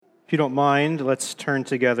If you don't mind, let's turn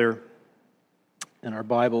together in our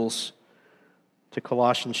Bibles to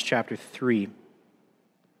Colossians chapter 3.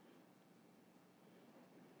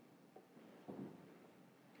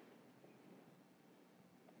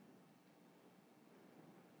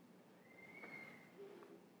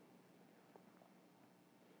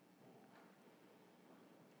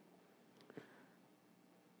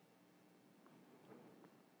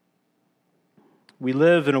 We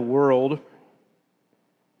live in a world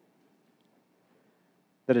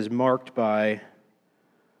that is marked by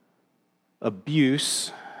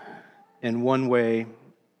abuse in one way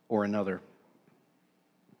or another.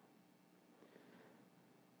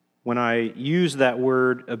 When I use that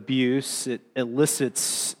word abuse, it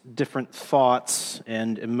elicits different thoughts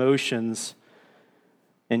and emotions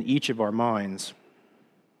in each of our minds.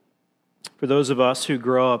 For those of us who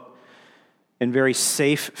grow up in very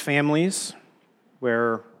safe families,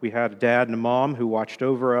 where we had a dad and a mom who watched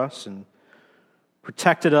over us and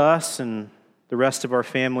protected us, and the rest of our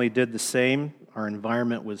family did the same. Our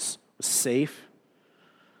environment was safe.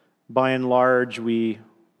 By and large, we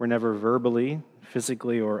were never verbally,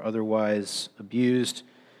 physically, or otherwise abused.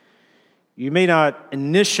 You may not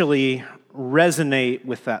initially resonate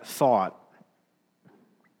with that thought.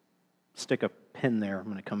 Stick a pin there. I'm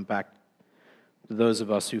going to come back to those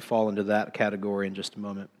of us who fall into that category in just a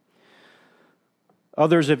moment.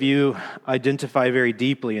 Others of you identify very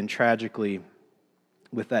deeply and tragically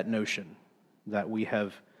with that notion that we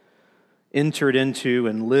have entered into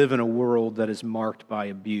and live in a world that is marked by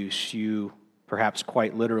abuse. You perhaps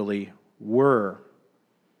quite literally were.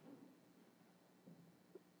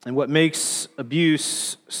 And what makes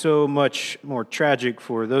abuse so much more tragic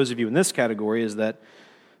for those of you in this category is that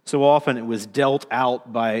so often it was dealt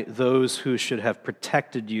out by those who should have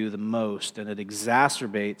protected you the most, and it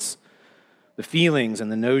exacerbates the feelings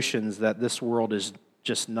and the notions that this world is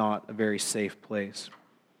just not a very safe place.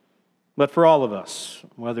 But for all of us,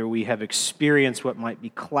 whether we have experienced what might be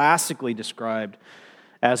classically described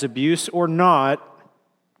as abuse or not,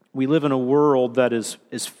 we live in a world that is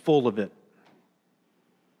full of it.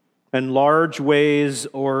 In large ways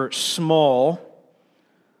or small,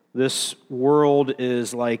 this world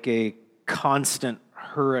is like a constant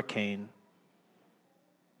hurricane,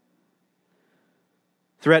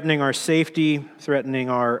 threatening our safety, threatening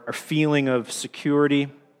our feeling of security.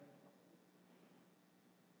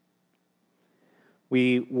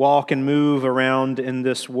 We walk and move around in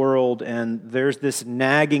this world, and there's this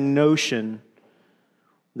nagging notion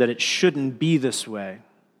that it shouldn't be this way,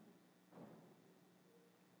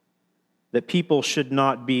 that people should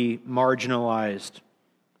not be marginalized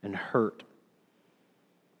and hurt,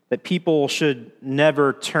 that people should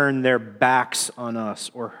never turn their backs on us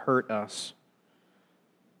or hurt us,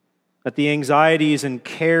 that the anxieties and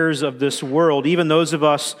cares of this world, even those of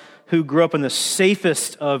us who grew up in the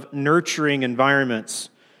safest of nurturing environments,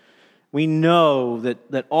 we know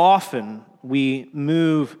that often we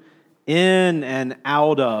move in and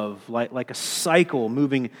out of, like a cycle,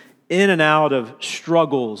 moving in and out of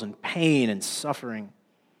struggles and pain and suffering.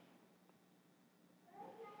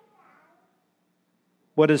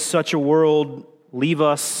 What does such a world leave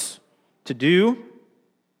us to do?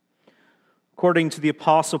 According to the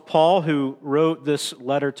Apostle Paul, who wrote this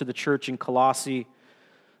letter to the church in Colossae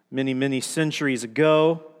many, many centuries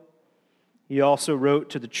ago, he also wrote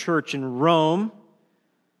to the church in Rome,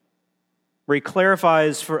 where he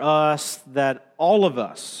clarifies for us that all of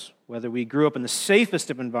us, whether we grew up in the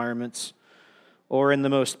safest of environments or in the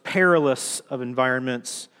most perilous of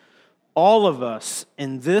environments, all of us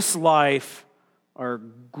in this life are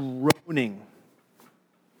groaning,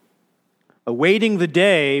 awaiting the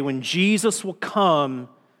day when Jesus will come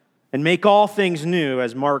and make all things new,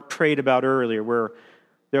 as Mark prayed about earlier, where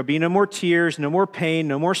there'll be no more tears, no more pain,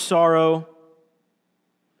 no more sorrow.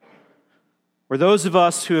 Where those of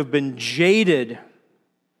us who have been jaded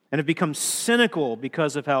and have become cynical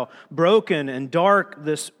because of how broken and dark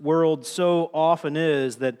this world so often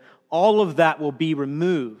is, that all of that will be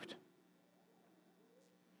removed.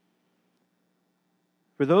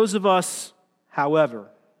 For those of us, however,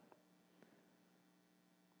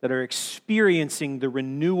 that are experiencing the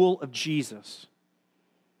renewal of Jesus,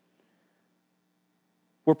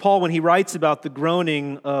 where Paul, when he writes about the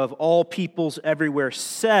groaning of all peoples everywhere,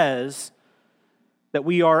 says that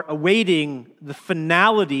we are awaiting the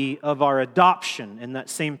finality of our adoption. In that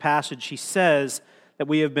same passage, he says that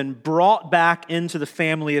we have been brought back into the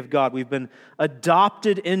family of God. We've been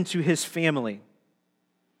adopted into his family.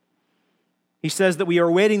 He says that we are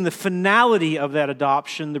awaiting the finality of that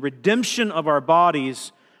adoption, the redemption of our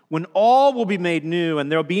bodies, when all will be made new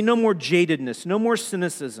and there will be no more jadedness, no more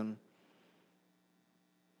cynicism.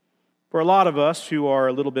 For a lot of us who are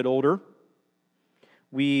a little bit older,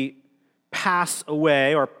 we pass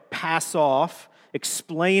away or pass off,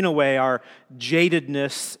 explain away our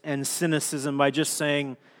jadedness and cynicism by just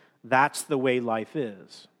saying, that's the way life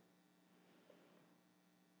is.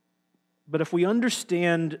 But if we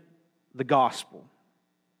understand the gospel,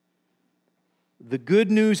 the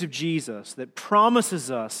good news of Jesus that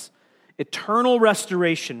promises us eternal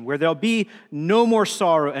restoration where there'll be no more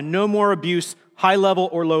sorrow and no more abuse, high level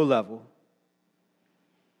or low level,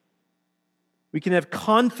 we can have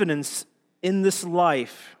confidence in this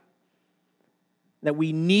life that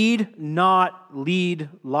we need not lead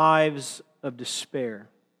lives of despair.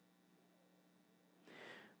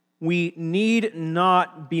 We need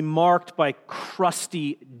not be marked by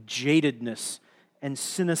crusty jadedness and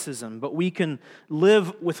cynicism, but we can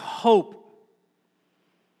live with hope.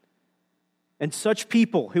 And such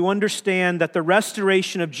people who understand that the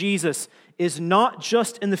restoration of Jesus is not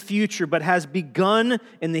just in the future, but has begun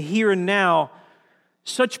in the here and now,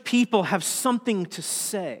 such people have something to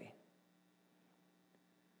say.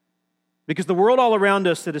 Because the world all around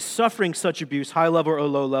us that is suffering such abuse, high level or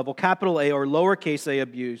low level, capital A or lowercase a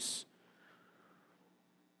abuse,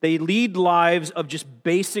 they lead lives of just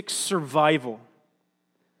basic survival.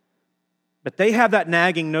 But they have that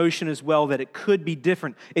nagging notion as well that it could be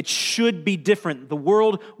different. It should be different. The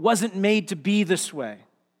world wasn't made to be this way.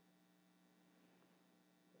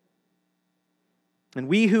 And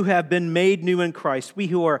we who have been made new in Christ, we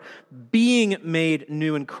who are being made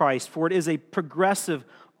new in Christ, for it is a progressive,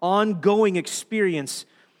 ongoing experience,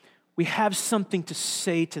 we have something to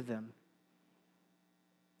say to them.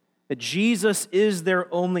 That Jesus is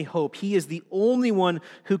their only hope. He is the only one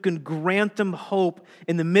who can grant them hope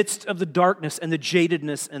in the midst of the darkness and the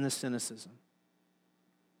jadedness and the cynicism.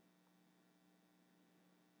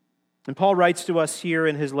 And Paul writes to us here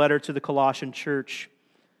in his letter to the Colossian church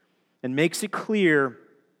and makes it clear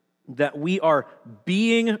that we are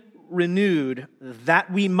being renewed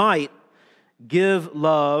that we might give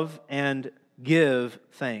love and give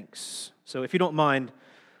thanks. So if you don't mind,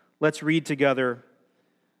 let's read together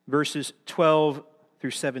verses 12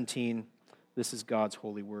 through 17. This is God's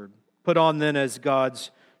holy word. Put on then as God's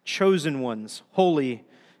chosen ones, holy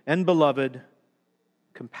and beloved,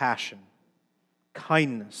 compassion,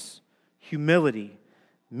 kindness, humility,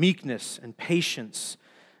 meekness, and patience,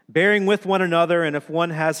 bearing with one another, and if one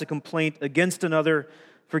has a complaint against another,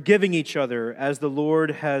 forgiving each other, as the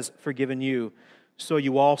Lord has forgiven you, so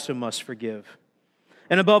you also must forgive.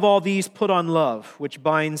 And above all these, put on love, which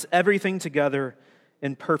binds everything together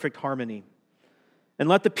in perfect harmony. And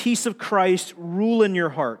let the peace of Christ rule in your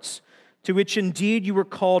hearts, to which indeed you were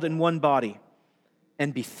called in one body,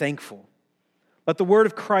 and be thankful. Let the word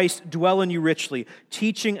of Christ dwell in you richly,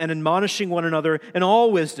 teaching and admonishing one another in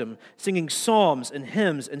all wisdom, singing psalms and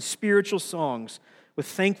hymns and spiritual songs with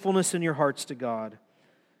thankfulness in your hearts to God.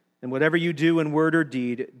 And whatever you do in word or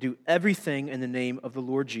deed, do everything in the name of the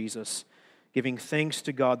Lord Jesus, giving thanks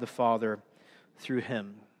to God the Father through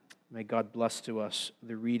him. May God bless to us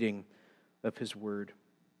the reading of his word.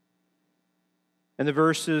 In the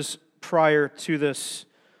verses prior to this,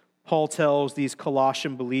 Paul tells these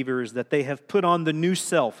Colossian believers that they have put on the new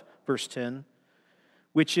self, verse 10,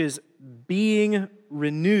 which is being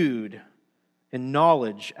renewed in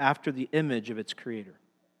knowledge after the image of its creator.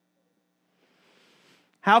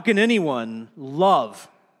 How can anyone love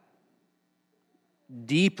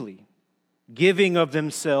deeply, giving of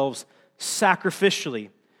themselves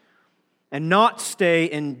sacrificially, and not stay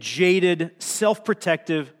in jaded,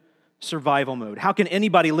 self-protective survival mode? How can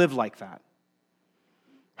anybody live like that?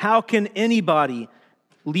 How can anybody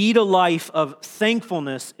lead a life of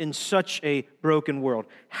thankfulness in such a broken world?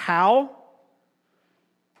 How?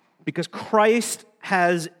 Because Christ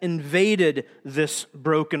has invaded this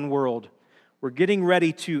broken world. We're getting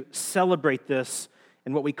ready to celebrate this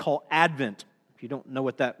in what we call Advent. If you don't know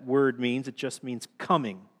what that word means, it just means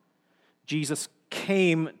coming. Jesus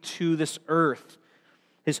came to this earth,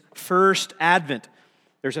 his first Advent.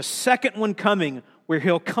 There's a second one coming where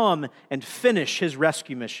he'll come and finish his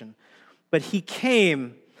rescue mission. But he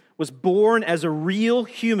came, was born as a real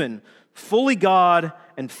human, fully God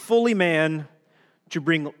and fully man, to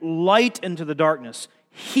bring light into the darkness,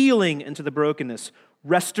 healing into the brokenness,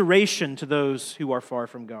 restoration to those who are far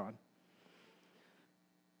from God.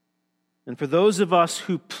 And for those of us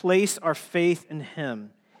who place our faith in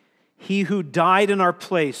him, he who died in our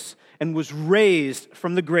place and was raised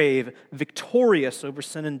from the grave, victorious over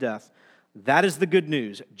sin and death, that is the good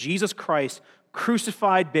news. Jesus Christ,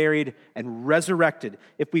 crucified, buried, and resurrected.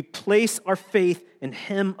 If we place our faith in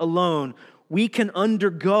him alone, we can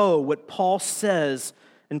undergo what Paul says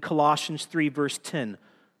in Colossians 3, verse 10,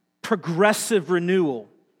 progressive renewal.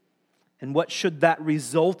 And what should that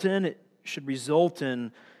result in? It should result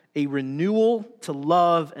in a renewal to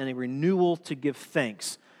love and a renewal to give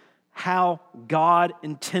thanks. How God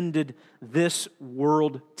intended this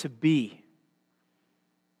world to be.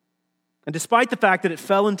 And despite the fact that it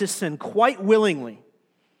fell into sin quite willingly,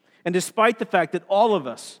 and despite the fact that all of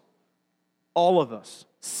us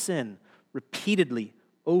sin repeatedly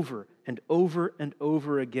over and over and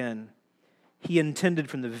over again, He intended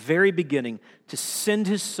from the very beginning to send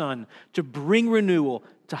His Son to bring renewal,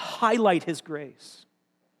 to highlight His grace.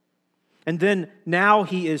 And then now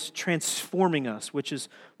He is transforming us, which is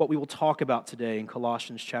what we will talk about today in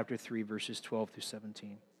Colossians chapter 3, verses 12 through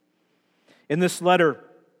 17. In this letter,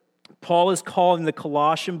 Paul is calling the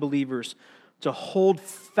Colossian believers to hold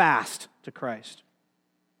fast to Christ.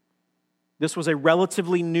 This was a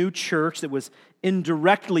relatively new church that was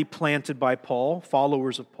indirectly planted by Paul,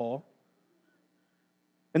 followers of Paul.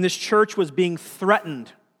 And this church was being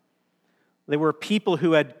threatened. They were people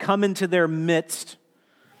who had come into their midst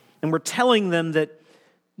and were telling them that,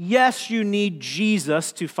 yes, you need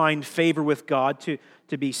Jesus to find favor with God,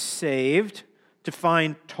 to be saved, to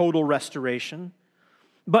find total restoration.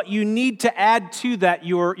 But you need to add to that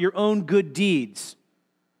your own good deeds,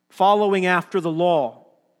 following after the law.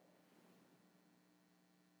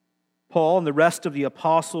 Paul and the rest of the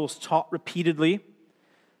apostles taught repeatedly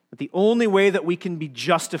that the only way that we can be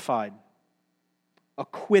justified,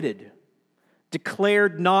 acquitted,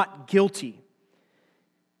 declared not guilty,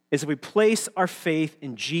 is if we place our faith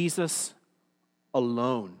in Jesus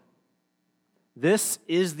alone. This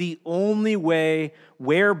is the only way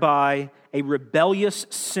whereby a rebellious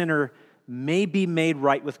sinner may be made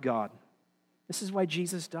right with God. This is why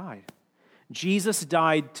Jesus died. Jesus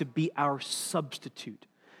died to be our substitute,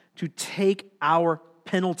 to take our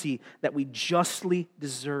penalty that we justly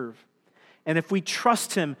deserve. And if we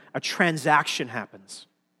trust Him, a transaction happens.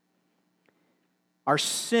 Our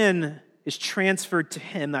sin is transferred to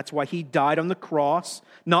Him. That's why He died on the cross,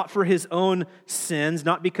 not for His own sins,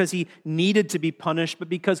 not because He needed to be punished, but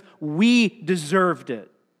because we deserved it.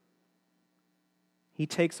 He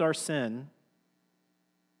takes our sin,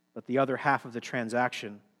 but the other half of the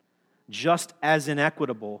transaction, just as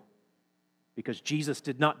inequitable, because Jesus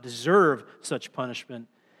did not deserve such punishment,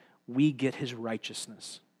 we get His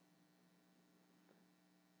righteousness.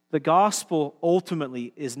 The gospel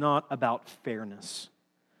ultimately is not about fairness.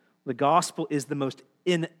 The gospel is the most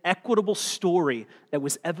inequitable story that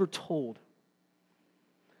was ever told.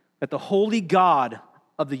 That the holy God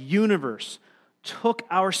of the universe took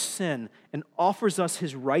our sin and offers us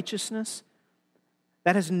His righteousness.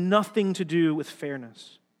 That has nothing to do with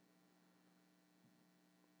fairness.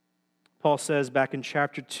 Paul says back in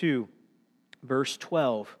chapter 2, verse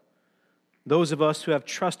 12, those of us who have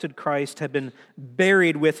trusted Christ have been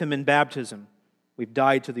buried with Him in baptism. We've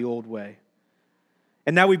died to the old way.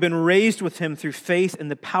 And now we've been raised with Him through faith in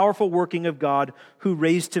the powerful working of God who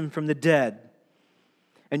raised Him from the dead.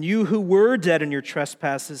 And you who were dead in your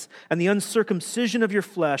trespasses and the uncircumcision of your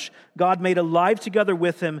flesh, God made alive together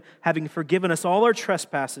with Him, having forgiven us all our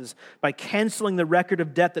trespasses by canceling the record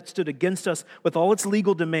of debt that stood against us with all its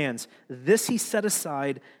legal demands. This He set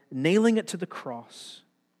aside, nailing it to the cross.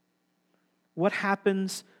 What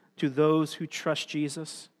happens to those who trust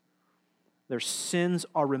Jesus? Their sins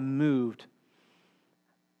are removed,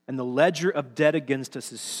 and the ledger of debt against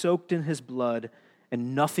us is soaked in His blood,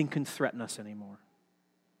 and nothing can threaten us anymore.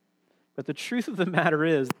 But the truth of the matter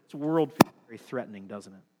is, this world feels very threatening,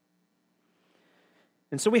 doesn't it?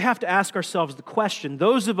 And so we have to ask ourselves the question,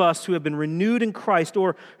 those of us who have been renewed in Christ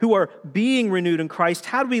or who are being renewed in Christ,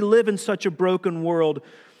 how do we live in such a broken world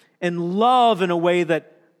and love in a way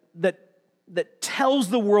that tells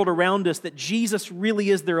the world around us that Jesus really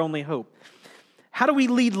is their only hope? How do we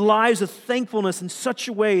lead lives of thankfulness in such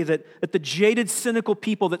a way that the jaded, cynical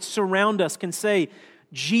people that surround us can say,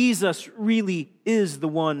 Jesus really is the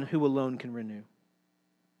one who alone can renew?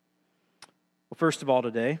 Well, first of all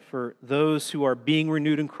today, for those who are being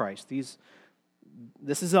renewed in Christ,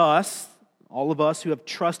 this is us, all of us who have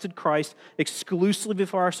trusted Christ exclusively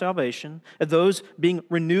for our salvation, and those being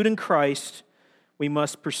renewed in Christ, we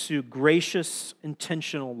must pursue gracious,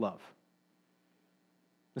 intentional love.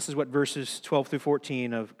 This is what verses 12 through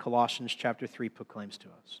 14 of Colossians chapter 3 proclaims to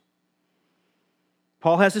us.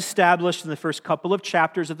 Paul has established in the first couple of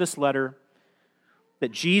chapters of this letter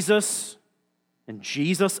that Jesus and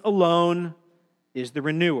Jesus alone is the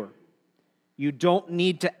renewer. You don't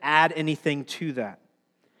need to add anything to that.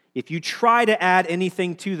 If you try to add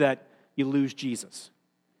anything to that, you lose Jesus.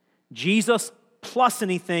 Jesus plus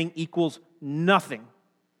anything equals nothing.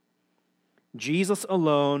 Jesus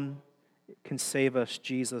alone can save us.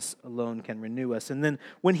 Jesus alone can renew us. And then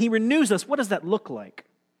when he renews us, what does that look like?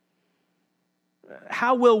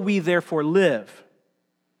 How will we therefore live?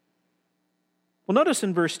 Well, notice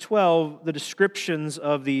in verse 12 the descriptions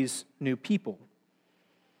of these new people.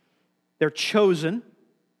 They're chosen.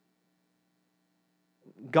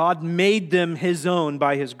 God made them his own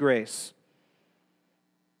by his grace.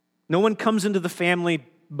 No one comes into the family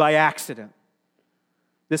by accident.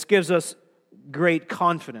 This gives us great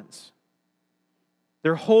confidence.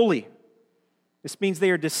 They're holy. This means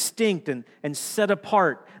they are distinct and set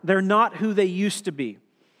apart. They're not who they used to be.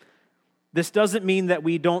 This doesn't mean that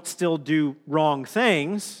we don't still do wrong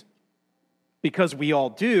things, because we all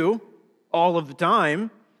do, all of the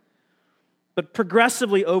time. But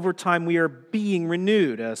progressively over time, we are being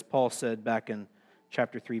renewed, as Paul said back in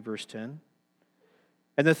chapter 3, verse 10.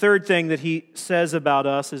 And the third thing that he says about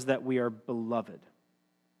us is that we are beloved.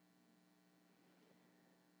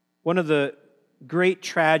 One of the great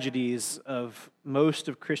tragedies of most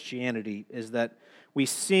of Christianity is that we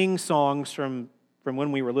sing songs from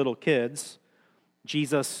when we were little kids.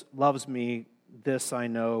 Jesus loves me, this I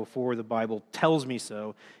know, for the Bible tells me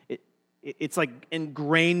so. It's like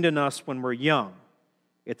ingrained in us when we're young.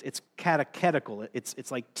 It's catechetical.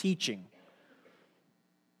 It's like teaching.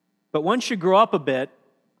 But once you grow up a bit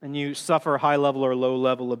and you suffer high-level or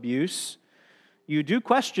low-level abuse, you do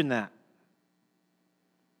question that.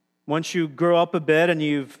 Once you grow up a bit and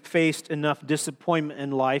you've faced enough disappointment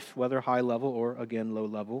in life, whether high-level or, again,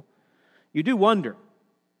 low-level, you do wonder.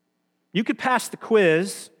 You could pass the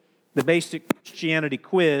quiz, the basic Christianity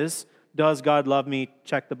quiz. Does God love me?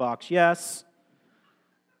 Check the box, yes.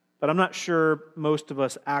 But I'm not sure most of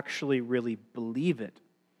us actually really believe it.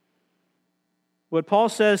 What Paul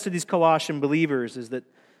says to these Colossian believers is that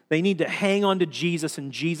they need to hang on to Jesus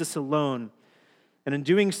and Jesus alone. And in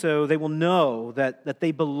doing so, they will know that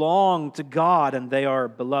they belong to God and they are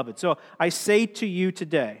beloved. So I say to you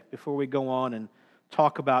today, before we go on and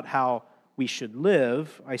talk about how we should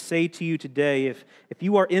live, I say to you today, if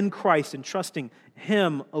you are in Christ and trusting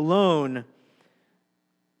him alone,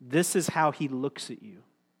 this is how he looks at you.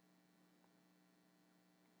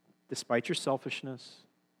 Despite your selfishness,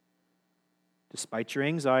 despite your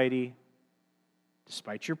anxiety,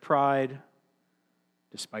 despite your pride,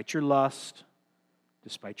 despite your lust,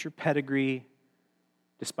 despite your pedigree,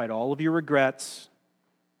 despite all of your regrets,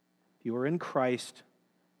 if you are in Christ,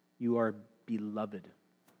 you are beloved.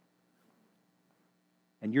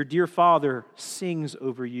 And your dear Father sings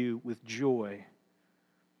over you with joy.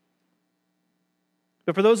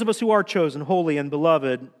 But for those of us who are chosen, holy, and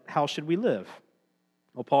beloved, how should we live?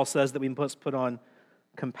 Well, Paul says that we must put on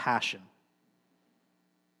compassion.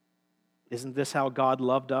 Isn't this how God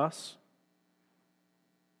loved us?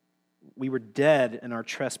 We were dead in our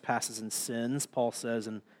trespasses and sins, Paul says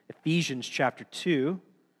in Ephesians chapter 2.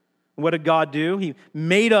 And what did God do? He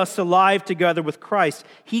made us alive together with Christ.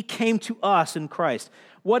 He came to us in Christ.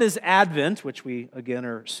 What is Advent, which we again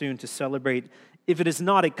are soon to celebrate, if it is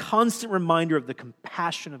not a constant reminder of the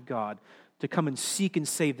compassion of God to come and seek and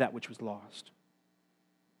save that which was lost?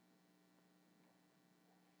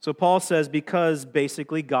 So Paul says, because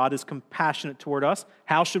basically God is compassionate toward us,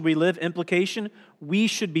 how should we live? Implication, we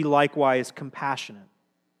should be likewise compassionate.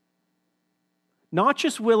 Not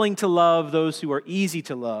just willing to love those who are easy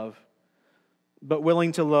to love, but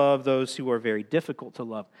willing to love those who are very difficult to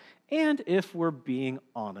love. And if we're being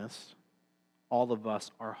honest, all of us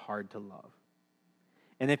are hard to love.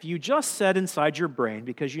 And if you just said inside your brain,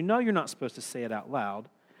 because you know you're not supposed to say it out loud,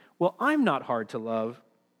 well, I'm not hard to love,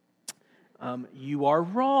 you are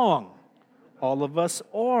wrong. All of us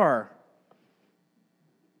are.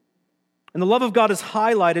 And the love of God is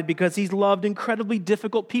highlighted because he's loved incredibly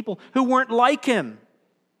difficult people who weren't like him.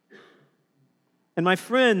 And my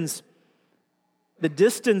friends, the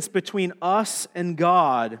distance between us and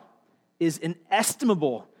God is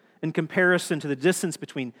inestimable in comparison to the distance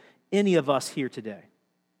between any of us here today.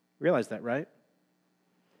 Realize that, right?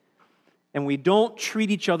 And we don't treat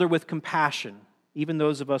each other with compassion. Even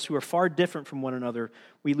those of us who are far different from one another,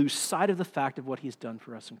 we lose sight of the fact of what he's done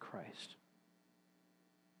for us in Christ.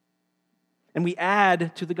 And we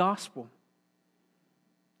add to the gospel.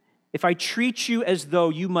 If I treat you as though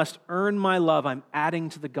you must earn my love, I'm adding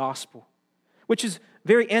to the gospel, which is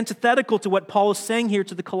very antithetical to what Paul is saying here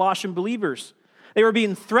to the Colossian believers. They were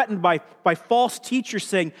being threatened by false teachers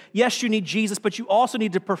saying, yes, you need Jesus, but you also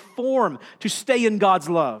need to perform to stay in God's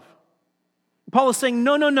love. Paul is saying,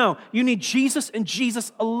 no, you need Jesus and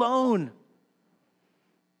Jesus alone.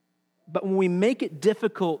 But when we make it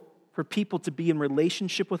difficult for people to be in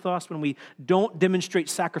relationship with us, when we don't demonstrate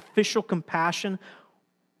sacrificial compassion,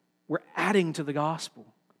 we're adding to the gospel.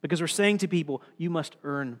 Because we're saying to people, you must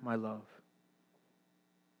earn my love.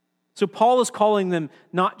 So Paul is calling them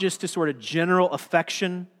not just to sort of general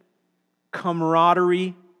affection,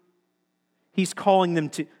 camaraderie. He's calling them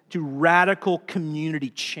to radical community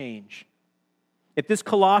change. If this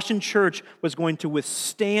Colossian church was going to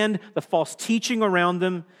withstand the false teaching around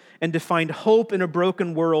them and to find hope in a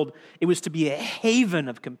broken world, it was to be a haven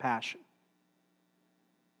of compassion.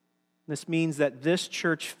 This means that this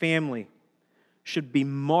church family should be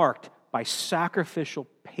marked by sacrificial,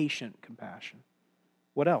 patient compassion.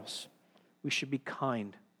 What else? We should be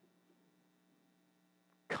kind.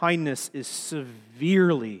 Kindness is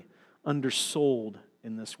severely undersold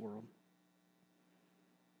in this world.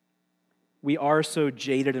 We are so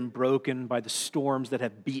jaded and broken by the storms that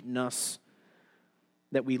have beaten us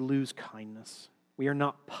that we lose kindness. We are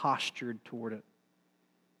not postured toward it.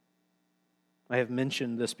 I have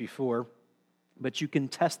mentioned this before, but you can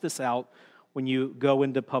test this out when you go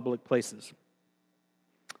into public places.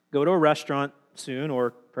 Go to a restaurant soon,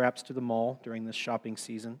 or perhaps to the mall during this shopping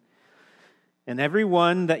season, and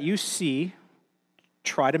everyone that you see,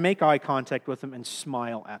 try to make eye contact with them and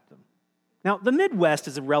smile at them. Now, the Midwest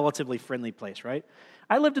is a relatively friendly place, right?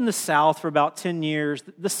 I lived in the South for about 10 years.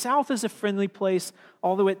 The South is a friendly place,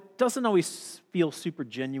 although it doesn't always feel super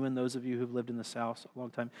genuine, those of you who've lived in the South a long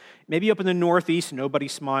time. Maybe up in the Northeast, nobody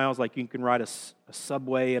smiles, like you can ride a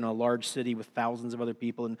subway in a large city with thousands of other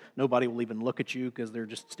people, and nobody will even look at you because they're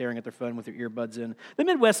just staring at their phone with their earbuds in. The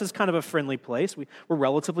Midwest is kind of a friendly place. We're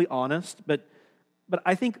relatively honest, but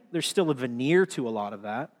I think there's still a veneer to a lot of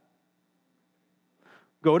that.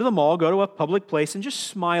 Go to the mall, go to a public place, and just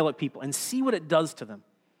smile at people and see what it does to them.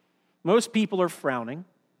 Most people are frowning,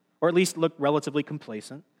 or at least look relatively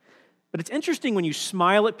complacent. But it's interesting when you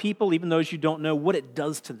smile at people, even those you don't know, what it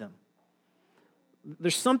does to them.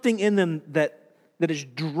 There's something in them that is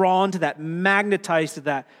drawn to that, magnetized to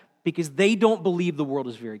that, because they don't believe the world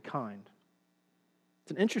is very kind.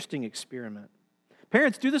 It's an interesting experiment.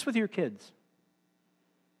 Parents, do this with your kids.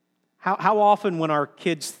 How often when our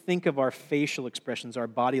kids think of our facial expressions, our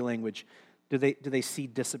body language, do they see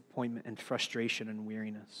disappointment and frustration and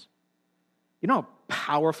weariness? You know how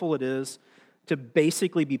powerful it is to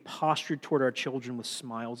basically be postured toward our children with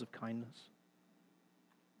smiles of kindness?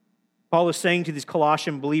 Paul is saying to these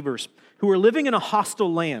Colossian believers who are living in a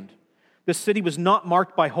hostile land, the city was not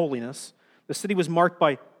marked by holiness. The city was marked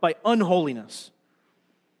by unholiness.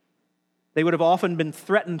 They would have often been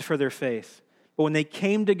threatened for their faith. But when they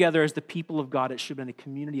came together as the people of God, it should have been a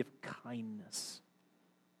community of kindness.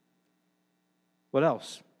 What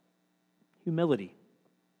else? Humility.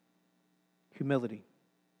 Humility.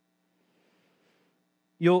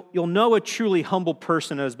 You'll know a truly humble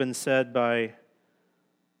person, as has been said by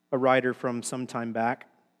a writer from some time back.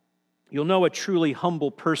 You'll know a truly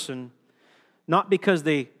humble person not because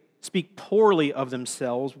they speak poorly of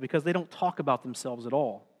themselves, but because they don't talk about themselves at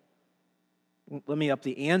all. Let me up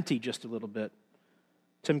the ante just a little bit.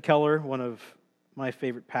 Tim Keller, one of my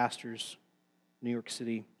favorite pastors, New York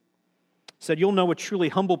City, said, you'll know a truly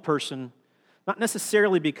humble person, not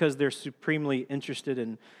necessarily because they're supremely interested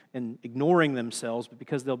in ignoring themselves, but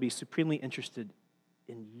because they'll be supremely interested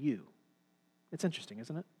in you. It's interesting,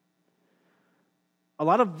 isn't it? A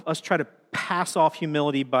lot of us try to pass off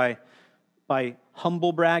humility by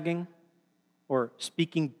humble bragging, or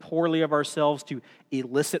speaking poorly of ourselves to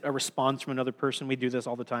elicit a response from another person. We do this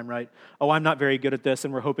all the time, right? Oh, I'm not very good at this,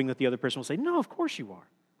 and we're hoping that the other person will say, no, of course you are.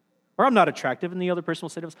 Or I'm not attractive, and the other person will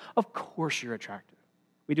say to us, of course you're attractive.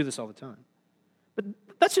 We do this all the time. But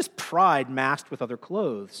that's just pride masked with other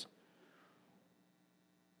clothes.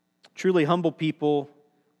 Truly humble people,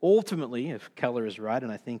 ultimately, if Keller is right,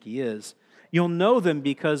 and I think he is, you'll know them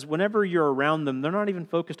because whenever you're around them, they're not even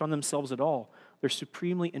focused on themselves at all. They're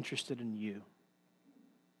supremely interested in you.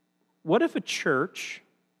 What if a church,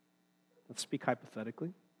 let's speak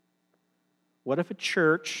hypothetically, what if a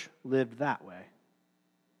church lived that way?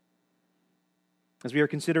 As we are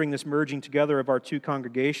considering this merging together of our two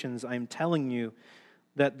congregations, I am telling you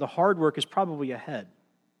that the hard work is probably ahead.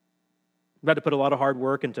 We've had to put a lot of hard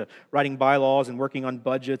work into writing bylaws and working on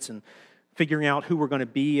budgets and figuring out who we're going to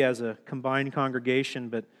be as a combined congregation,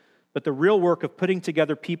 but the real work of putting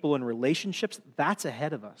together people in relationships, that's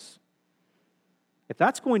ahead of us. If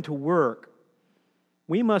that's going to work,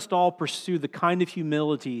 we must all pursue the kind of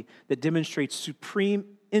humility that demonstrates supreme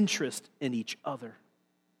interest in each other.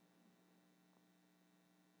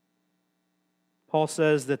 Paul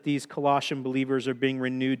says that these Colossian believers are being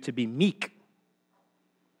renewed to be meek.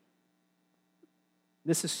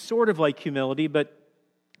 This is sort of like humility, but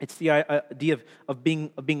it's the idea of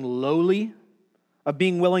being lowly, of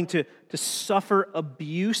being willing to suffer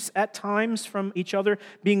abuse at times from each other,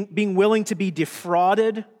 being willing to be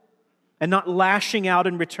defrauded and not lashing out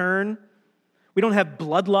in return. We don't have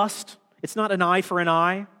bloodlust. It's not an eye for an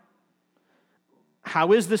eye.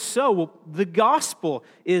 How is this so? Well, the gospel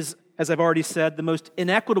is, as I've already said, the most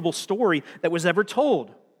inequitable story that was ever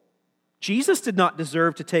told. Jesus did not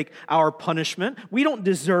deserve to take our punishment. We don't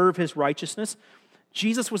deserve his righteousness.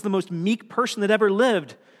 Jesus was the most meek person that ever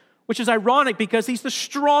lived, which is ironic because he's the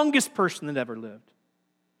strongest person that ever lived.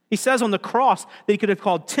 He says on the cross that he could have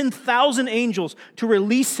called 10,000 angels to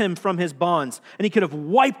release him from his bonds, and he could have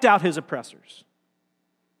wiped out his oppressors.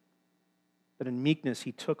 But in meekness,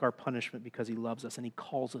 he took our punishment because he loves us, and he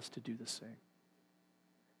calls us to do the same.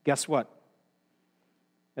 Guess what?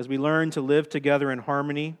 As we learn to live together in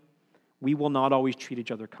harmony, we will not always treat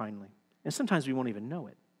each other kindly. And sometimes we won't even know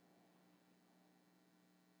it.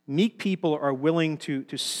 Meek people are willing to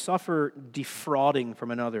suffer defrauding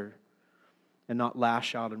from another and not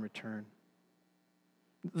lash out in return.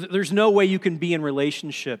 There's no way you can be in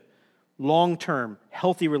relationship, long-term,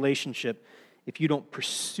 healthy relationship, if you don't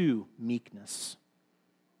pursue meekness.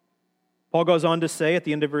 Paul goes on to say at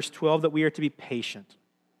the end of verse 12 that we are to be patient.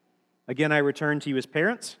 Again, I return to you as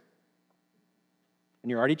parents. And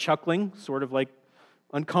you're already chuckling, sort of like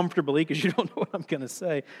uncomfortably, because you don't know what I'm going to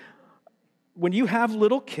say. When you have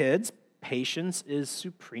little kids, patience is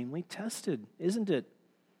supremely tested, isn't it?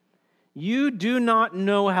 You do not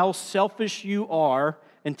know how selfish you are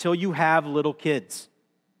until you have little kids.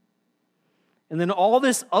 And then all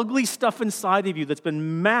this ugly stuff inside of you that's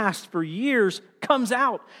been masked for years comes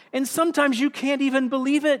out. And sometimes you can't even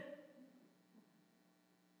believe it.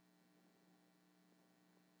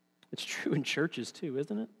 It's true in churches too,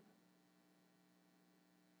 isn't it?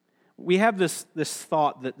 We have this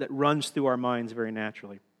thought that runs through our minds very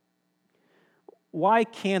naturally. Why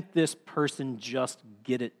can't this person just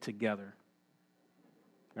get it together?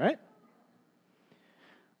 Right?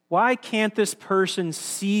 Why can't this person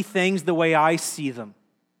see things the way I see them?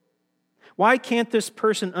 Why can't this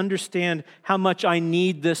person understand how much I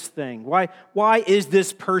need this thing? Why is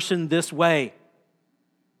this person this way?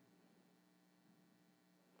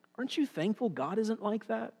 Aren't you thankful God isn't like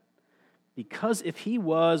that? Because if he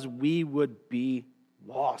was, we would be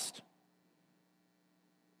lost.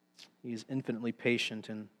 He is infinitely patient,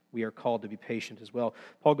 and we are called to be patient as well.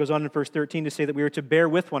 Paul goes on in verse 13 to say that we are to bear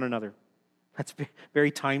with one another. That's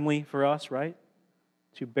very timely for us, right?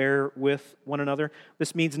 To bear with one another.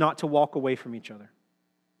 This means not to walk away from each other.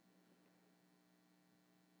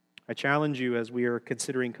 I challenge you as we are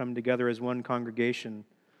considering coming together as one congregation,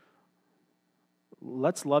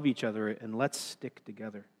 let's love each other and let's stick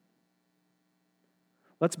together.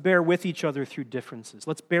 Let's bear with each other through differences.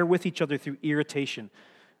 Let's bear with each other through irritation.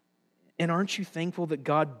 And aren't you thankful that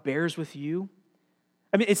God bears with you?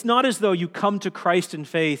 I mean, it's not as though you come to Christ in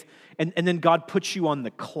faith and then God puts you on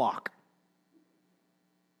the clock.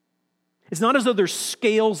 It's not as though there's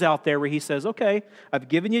scales out there where he says, okay, I've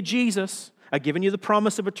given you Jesus. I've given you the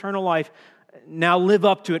promise of eternal life. Now live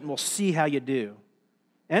up to it and we'll see how you do.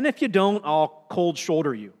 And if you don't, I'll cold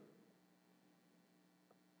shoulder you.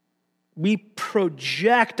 We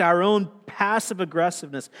project our own passive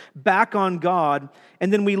aggressiveness back on God,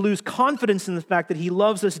 and then we lose confidence in the fact that he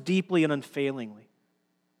loves us deeply and unfailingly.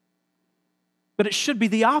 But it should be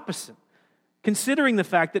the opposite. Considering the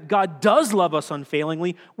fact that God does love us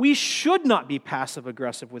unfailingly, we should not be passive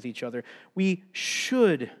aggressive with each other. We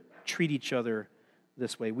should treat each other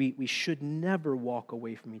this way. We should never walk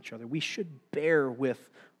away from each other. We should bear with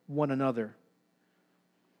one another.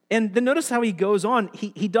 And then notice how he goes on.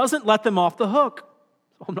 He doesn't let them off the hook.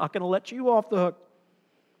 So I'm not going to let you off the hook.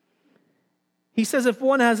 He says if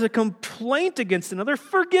one has a complaint against another,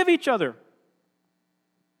 forgive each other.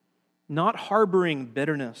 Not harboring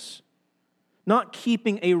bitterness. Not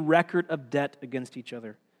keeping a record of debt against each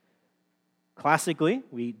other. Classically,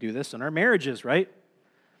 we do this in our marriages, right?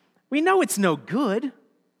 We know it's no good.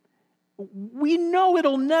 We know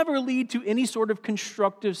it'll never lead to any sort of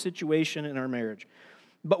constructive situation in our marriage.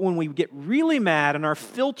 But when we get really mad and our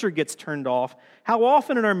filter gets turned off, how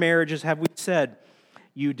often in our marriages have we said,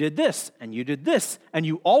 you did this, and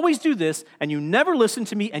you always do this, and you never listen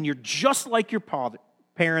to me, and you're just like your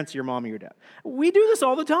parents, your mom, or your dad. We do this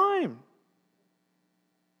all the time.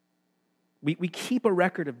 We keep a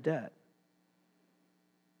record of debt.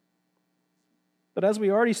 But as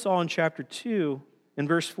we already saw in chapter 2, in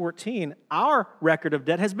verse 14, our record of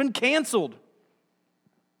debt has been canceled.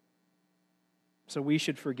 So we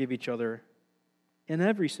should forgive each other in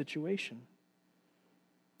every situation.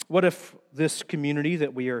 What if this community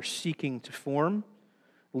that we are seeking to form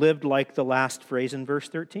lived like the last phrase in verse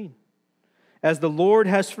 13? As the Lord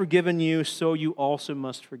has forgiven you, so you also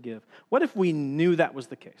must forgive. What if we knew that was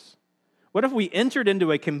the case? What if we entered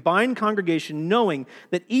into a combined congregation knowing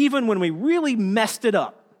that even when we really messed it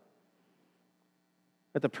up,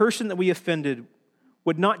 that the person that we offended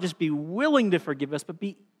would not just be willing to forgive us, but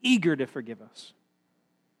be eager to forgive us?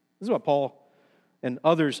 This is what Paul and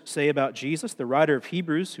others say about Jesus. The writer of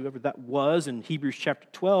Hebrews, whoever that was in Hebrews chapter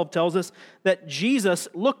 12, tells us that Jesus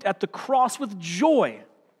looked at the cross with joy.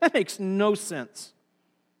 That makes no sense,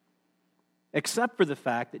 except for the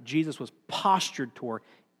fact that Jesus was postured toward,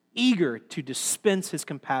 eager to dispense his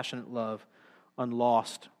compassionate love on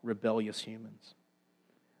lost, rebellious humans.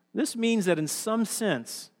 This means that in some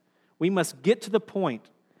sense, we must get to the point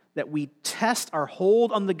that we test our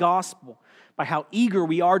hold on the gospel by how eager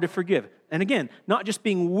we are to forgive. And again, not just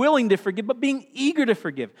being willing to forgive, but being eager to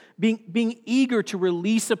forgive, being eager to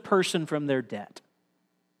release a person from their debt.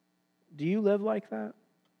 Do you live like that?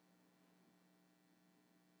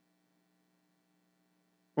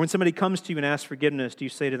 When somebody comes to you and asks forgiveness, do you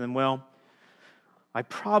say to them, well, I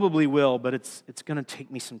probably will, but it's going to take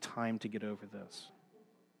me some time to get over this?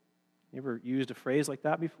 You ever used a phrase like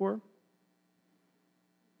that before?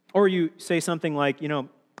 Or you say something like,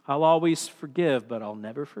 I'll always forgive, but I'll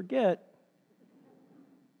never forget.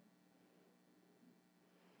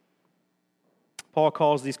 Paul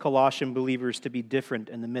calls these Colossian believers to be different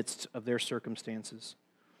in the midst of their circumstances.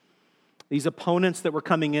 These opponents that were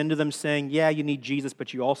coming into them saying, yeah, you need Jesus,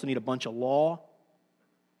 but you also need a bunch of law.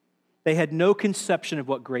 They had no conception of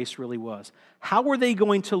what grace really was. How were they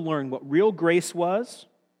going to learn what real grace was?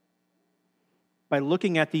 By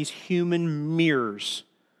looking at these human mirrors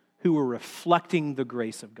who were reflecting the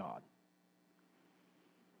grace of God.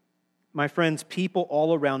 My friends, people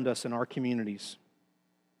all around us in our communities,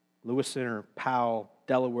 Lewis Center, Powell,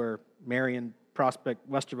 Delaware, Marion, Prospect,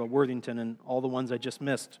 Westerville, Worthington, and all the ones I just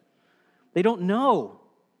missed, they don't know.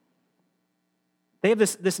 They have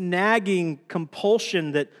this nagging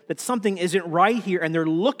compulsion that something isn't right here, and they're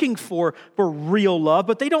looking for real love,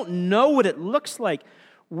 but they don't know what it looks like.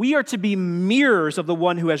 We are to be mirrors of the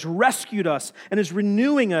one who has rescued us and is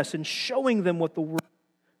renewing us and showing them what the world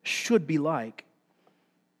should be like.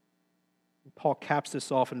 Paul caps this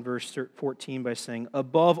off in verse 14 by saying,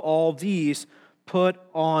 above all these, put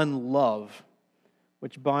on love,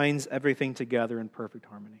 which binds everything together in perfect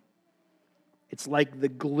harmony. It's like the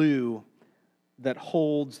glue that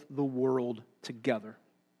holds the world together.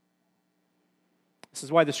 This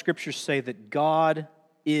is why the scriptures say that God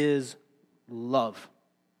is love.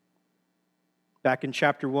 Back in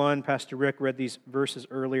chapter 1, Pastor Rick read these verses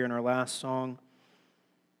earlier in our last song.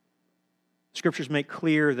 Scriptures make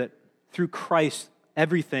clear that through Christ,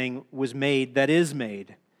 everything was made that is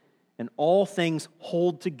made, and all things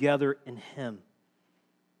hold together in Him.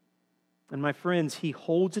 And my friends, He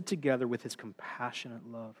holds it together with His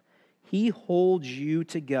compassionate love. He holds you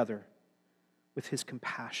together with His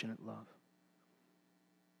compassionate love.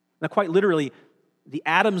 Now, quite literally, the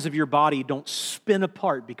atoms of your body don't spin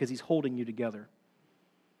apart because He's holding you together.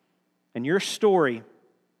 And your story,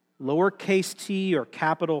 lowercase t or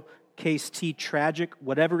capital case T, tragic,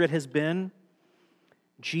 whatever it has been,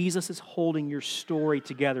 Jesus is holding your story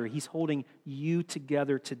together. He's holding you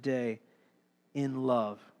together today in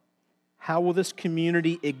love. How will this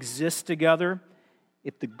community exist together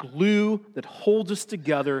if the glue that holds us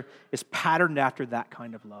together is patterned after that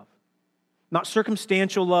kind of love? Not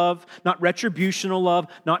circumstantial love, not retributional love,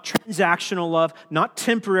 not transactional love, not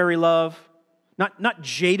temporary love, not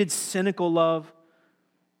jaded, cynical love,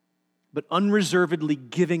 but unreservedly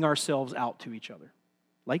giving ourselves out to each other,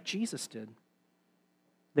 like Jesus did.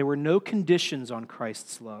 There were no conditions on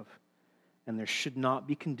Christ's love, and there should not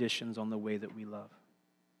be conditions on the way that we love.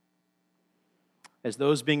 As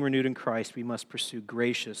those being renewed in Christ, we must pursue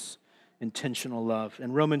gracious, intentional love.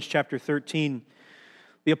 In Romans chapter 13,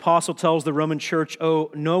 the apostle tells the Roman church,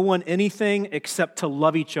 owe no one anything except to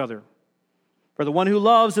love each other. For the one who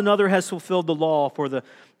loves another has fulfilled the law. For the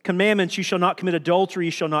commandments, you shall not commit adultery,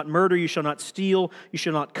 you shall not murder, you shall not steal, you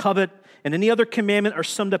shall not covet, and any other commandment are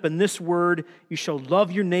summed up in this word, you shall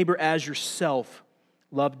love your neighbor as yourself.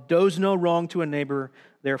 Love does no wrong to a neighbor,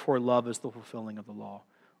 therefore love is the fulfilling of the law.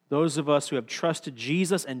 Those of us who have trusted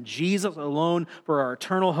Jesus and Jesus alone for our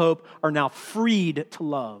eternal hope are now freed to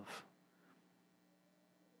love.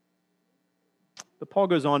 But Paul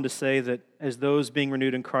goes on to say that as those being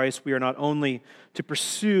renewed in Christ, we are not only to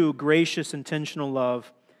pursue gracious, intentional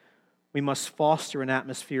love, we must foster an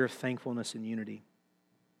atmosphere of thankfulness and unity.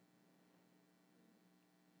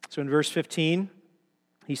 So in verse 15,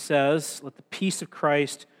 he says, let the peace of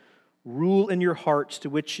Christ rule in your hearts, to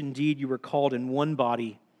which indeed you were called in one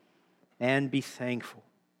body, and be thankful.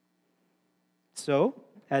 So,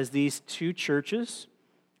 as these two churches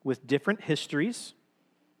with different histories,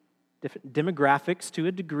 different demographics to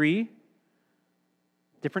a degree,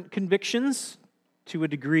 different convictions to a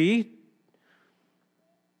degree,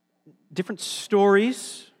 different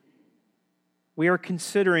stories, we are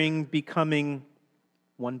considering becoming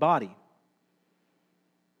one body.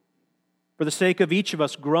 For the sake of each of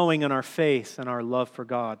us growing in our faith and our love for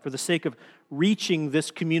God, for the sake of reaching this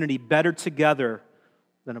community better together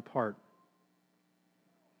than apart.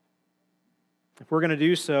 If we're going to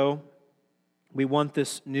do so, we want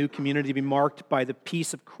this new community to be marked by the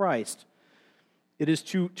peace of Christ. It is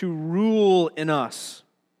to rule in us.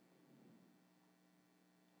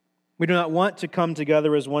 We do not want to come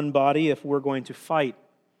together as one body if we're going to fight,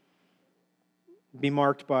 be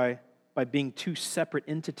marked by being two separate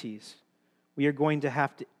entities. We are going to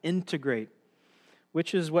have to integrate,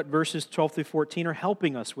 which is what verses 12 through 14 are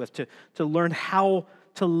helping us with, to learn how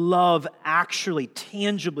to love actually,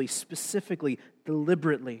 tangibly, specifically,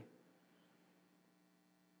 deliberately.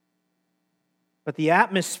 But the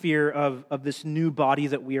atmosphere of this new body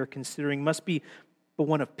that we are considering must be the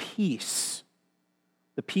one of peace.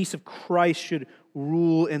 The peace of Christ should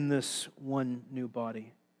rule in this one new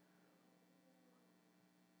body.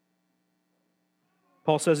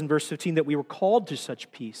 Paul says in verse 15 that we were called to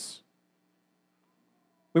such peace.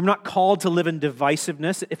 We were not called to live in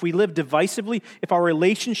divisiveness. If we live divisively, if our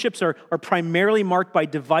relationships are primarily marked by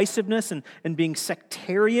divisiveness and being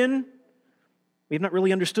sectarian, we have not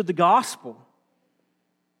really understood the gospel.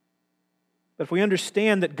 But if we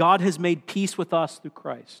understand that God has made peace with us through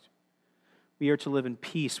Christ, we are to live in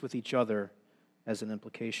peace with each other as an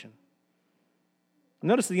implication.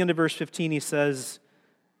 Notice at the end of verse 15 he says,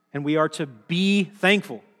 and we are to be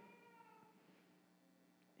thankful.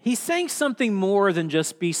 He's saying something more than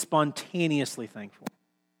just be spontaneously thankful.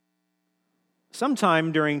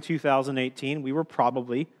 Sometime during 2018, we were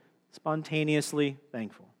probably spontaneously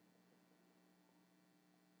thankful.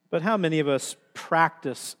 But how many of us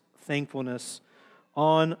practice thankfulness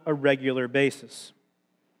on a regular basis?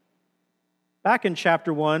 Back in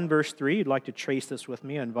chapter 1, verse 3, you'd like to trace this with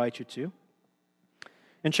me, I invite you to.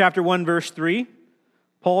 In chapter 1, verse 3,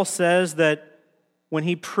 Paul says that when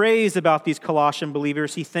he prays about these Colossian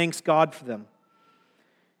believers, he thanks God for them.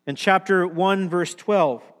 In chapter 1, verse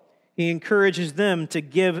 12, he encourages them to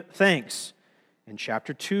give thanks. In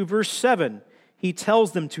chapter 2, verse 7, he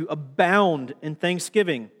tells them to abound in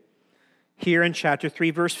thanksgiving. Here in chapter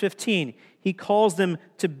 3, verse 15, he calls them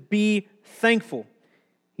to be thankful.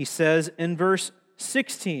 He says in verse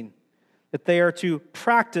 16 that they are to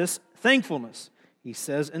practice thankfulness. He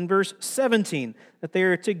says in verse 17 that they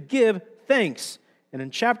are to give thanks. And in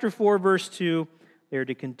chapter 4, verse 2, they are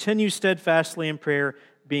to continue steadfastly in prayer,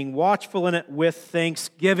 being watchful in it with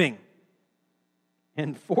thanksgiving.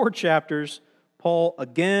 In 4 chapters, Paul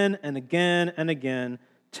again and again and again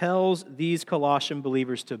tells these Colossian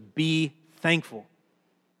believers to be thankful.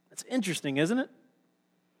 That's interesting, isn't it?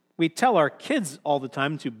 We tell our kids all the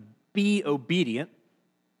time to be obedient.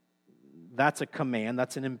 That's a command,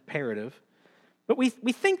 that's an imperative. But we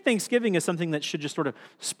think Thanksgiving is something that should just sort of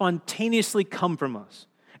spontaneously come from us.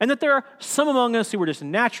 And that there are some among us who are just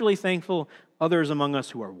naturally thankful, others among us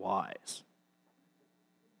who are wise.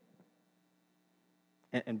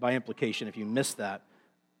 And by implication, if you miss that,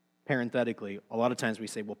 parenthetically, a lot of times we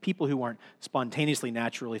say, well, people who aren't spontaneously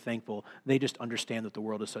naturally thankful, they just understand that the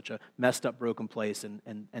world is such a messed up, broken place,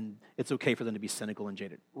 and it's okay for them to be cynical and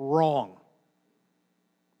jaded. Wrong.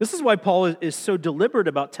 This is why Paul is so deliberate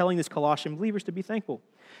about telling these Colossian believers to be thankful.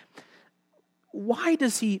 Why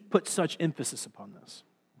does he put such emphasis upon this?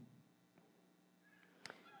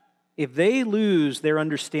 If they lose their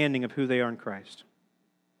understanding of who they are in Christ,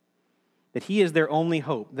 that he is their only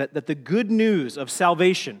hope, that the good news of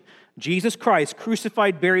salvation, Jesus Christ,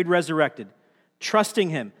 crucified, buried, resurrected, trusting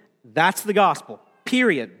him, that's the gospel,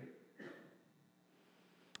 period.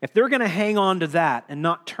 If they're going to hang on to that and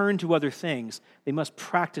not turn to other things, they must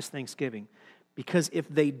practice thanksgiving. Because if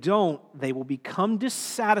they don't, they will become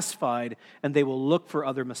dissatisfied and they will look for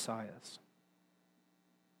other messiahs.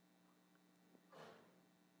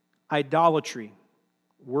 Idolatry,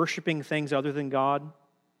 worshiping things other than God.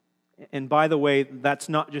 And by the way, that's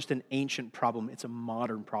not just an ancient problem, it's a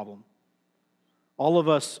modern problem. All of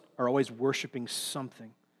us are always worshiping something.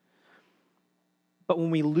 But when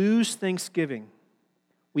we lose thanksgiving,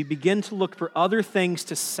 we begin to look for other things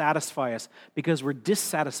to satisfy us because we're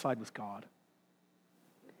dissatisfied with God.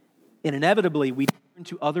 And inevitably, we turn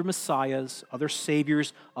to other messiahs, other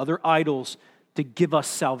saviors, other idols to give us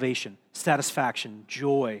salvation, satisfaction,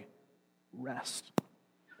 joy, rest.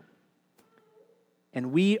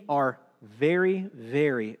 And we are very,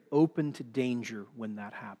 very open to danger when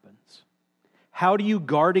that happens. How do you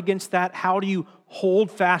guard against that? How do you hold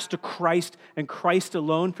fast to Christ and Christ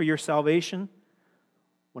alone for your salvation?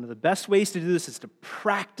 One of the best ways to do this is to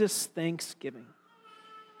practice thanksgiving.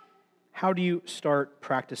 How do you start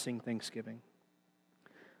practicing thanksgiving?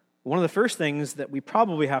 One of the first things that we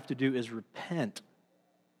probably have to do is repent.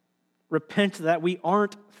 Repent that we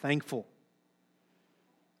aren't thankful.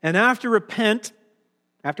 And after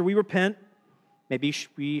we repent, maybe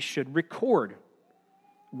we should record.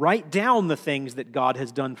 Write down the things that God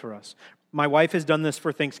has done for us. My wife has done this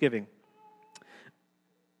for Thanksgiving.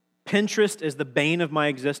 Pinterest is the bane of my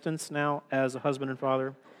existence now as a husband and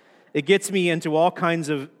father. It gets me into all kinds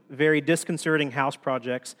of very disconcerting house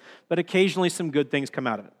projects, but occasionally some good things come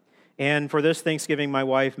out of it. And for this Thanksgiving, my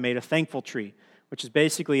wife made a thankful tree, which is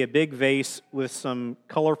basically a big vase with some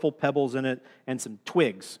colorful pebbles in it and some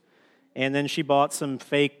twigs. And then she bought some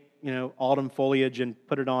fake, autumn foliage and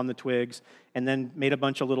put it on the twigs, and then made a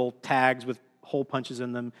bunch of little tags with hole punches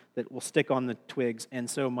in them that will stick on the twigs. And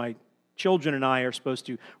so my children and I are supposed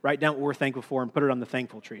to write down what we're thankful for and put it on the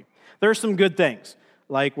thankful tree. There are some good things,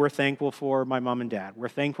 like we're thankful for my mom and dad. We're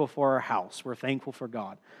thankful for our house. We're thankful for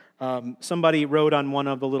God. Somebody wrote on one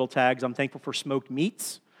of the little tags, I'm thankful for smoked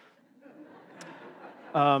meats.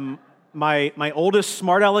 My oldest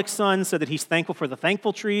smart aleck son said that he's thankful for the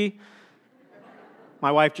thankful tree.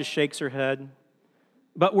 My wife just shakes her head.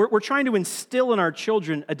 But we're trying to instill in our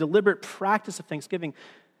children a deliberate practice of thanksgiving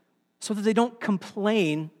so that they don't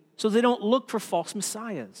complain, so they don't look for false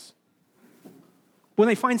messiahs. When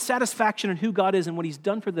they find satisfaction in who God is and what He's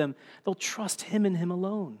done for them, they'll trust Him and Him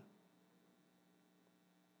alone.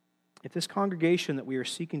 If this congregation that we are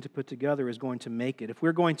seeking to put together is going to make it, if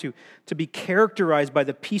we're going to be characterized by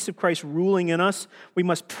the peace of Christ ruling in us, we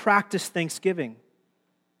must practice thanksgiving.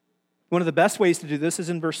 One of the best ways to do this is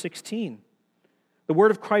in verse 16. The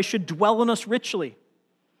word of Christ should dwell in us richly,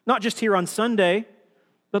 not just here on Sunday,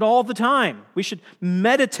 but all the time. We should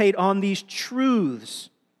meditate on these truths.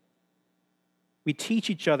 We teach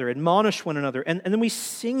each other, admonish one another, and then we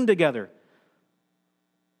sing together.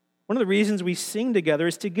 One of the reasons we sing together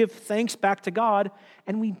is to give thanks back to God,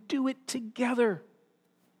 and we do it together.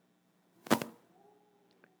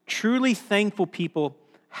 Truly thankful people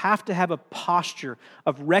have to have a posture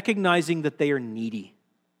of recognizing that they are needy,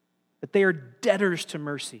 that they are debtors to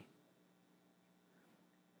mercy.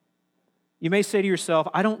 You may say to yourself,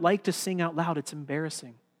 I don't like to sing out loud, it's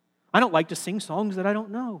embarrassing. I don't like to sing songs that I don't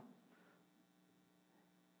know.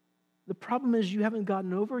 The problem is you haven't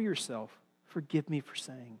gotten over yourself. Forgive me for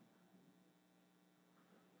saying.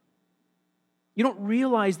 You don't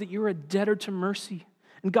realize that you're a debtor to mercy.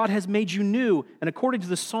 And God has made you new, and according to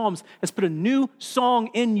the Psalms, has put a new song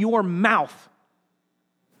in your mouth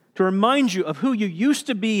to remind you of who you used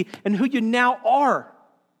to be and who you now are.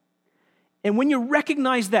 And when you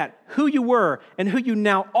recognize that, who you were and who you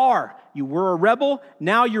now are, you were a rebel,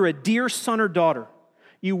 now you're a dear son or daughter.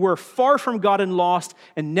 You were far from God and lost,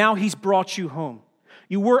 and now He's brought you home.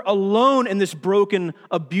 You were alone in this broken,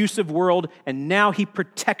 abusive world, and now He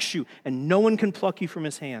protects you, and no one can pluck you from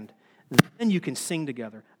His hand. Then you can sing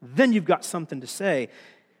together. Then you've got something to say.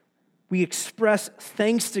 We express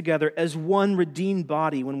thanks together as one redeemed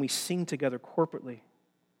body when we sing together corporately.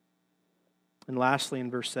 And lastly,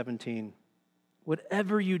 in verse 17,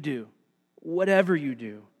 whatever you do,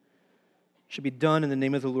 should be done in the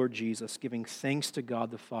name of the Lord Jesus, giving thanks to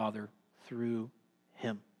God the Father through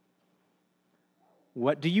Him.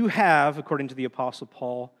 What do you have, according to the Apostle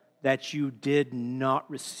Paul, that you did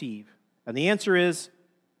not receive? And the answer is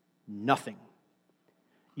nothing.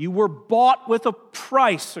 You were bought with a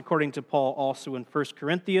price, according to Paul also in 1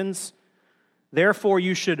 Corinthians. Therefore,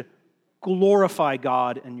 you should glorify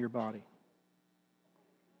God in your body.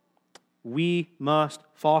 We must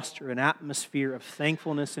foster an atmosphere of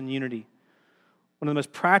thankfulness and unity. One of the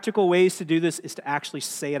most practical ways to do this is to actually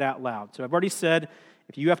say it out loud. So I've already said,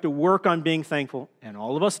 if you have to work on being thankful, and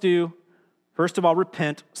all of us do, first of all,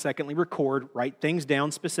 repent. Secondly, record. Write things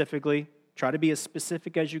down specifically. Try to be as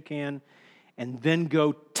specific as you can. And then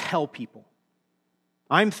go tell people.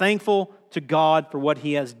 I'm thankful to God for what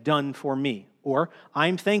He has done for me. Or,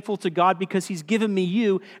 I'm thankful to God because He's given me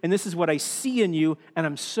you, and this is what I see in you, and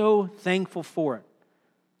I'm so thankful for it.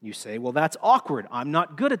 You say, well, that's awkward. I'm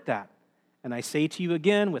not good at that. And I say to you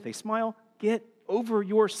again with a smile, get over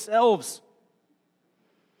yourselves.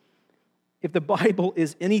 If the Bible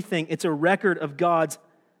is anything, it's a record of God's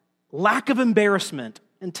lack of embarrassment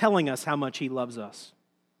in telling us how much He loves us.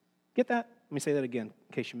 Get that? Let me say that again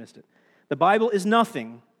in case you missed it. The Bible is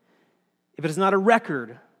nothing if it is not a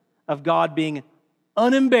record of God being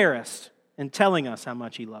unembarrassed in telling us how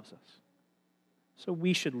much He loves us. So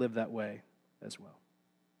we should live that way as well.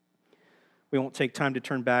 We won't take time to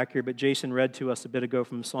turn back here, but Jason read to us a bit ago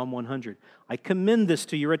from Psalm 100. I commend this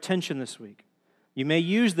to your attention this week. You may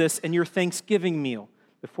use this in your Thanksgiving meal.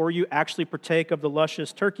 Before you actually partake of the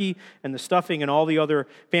luscious turkey and the stuffing and all the other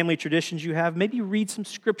family traditions you have, maybe read some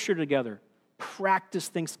scripture together. Practice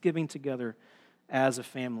Thanksgiving together as a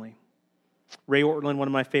family. Ray Ortlund, one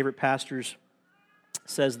of my favorite pastors,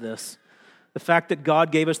 says this: the fact that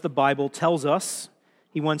God gave us the Bible tells us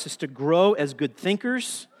He wants us to grow as good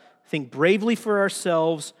thinkers, think bravely for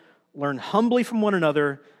ourselves, learn humbly from one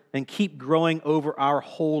another, and keep growing over our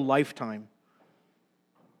whole lifetime.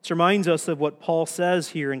 This reminds us of what Paul says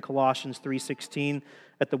here in Colossians 3:16,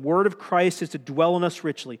 that the word of Christ is to dwell in us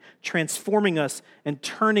richly, transforming us and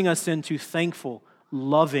turning us into thankful,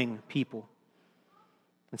 loving people.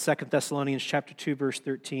 In 2 Thessalonians chapter 2, verse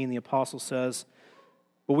 13, the apostle says,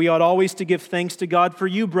 but we ought always to give thanks to God for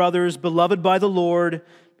you, brothers, beloved by the Lord,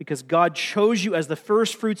 because God chose you as the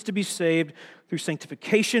first fruits to be saved through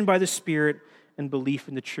sanctification by the Spirit and belief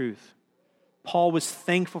in the truth. Paul was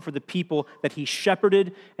thankful for the people that he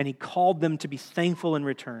shepherded, and he called them to be thankful in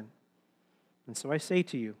return. And so I say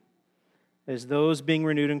to you, as those being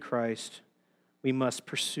renewed in Christ, we must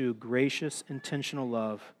pursue gracious, intentional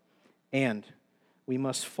love, and we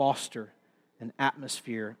must foster an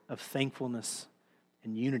atmosphere of thankfulness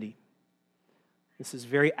and unity. This is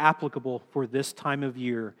very applicable for this time of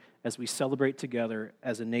year as we celebrate together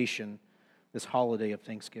as a nation this holiday of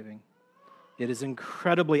Thanksgiving. It is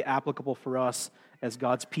incredibly applicable for us as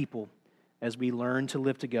God's people as we learn to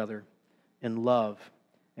live together in love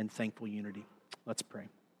and thankful unity. Let's pray.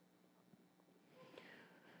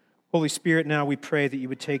 Holy Spirit, now we pray that you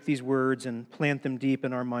would take these words and plant them deep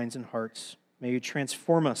in our minds and hearts. May you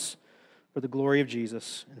transform us for the glory of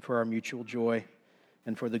Jesus and for our mutual joy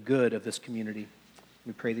and for the good of this community.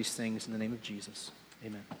 We pray these things in the name of Jesus.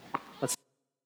 Amen.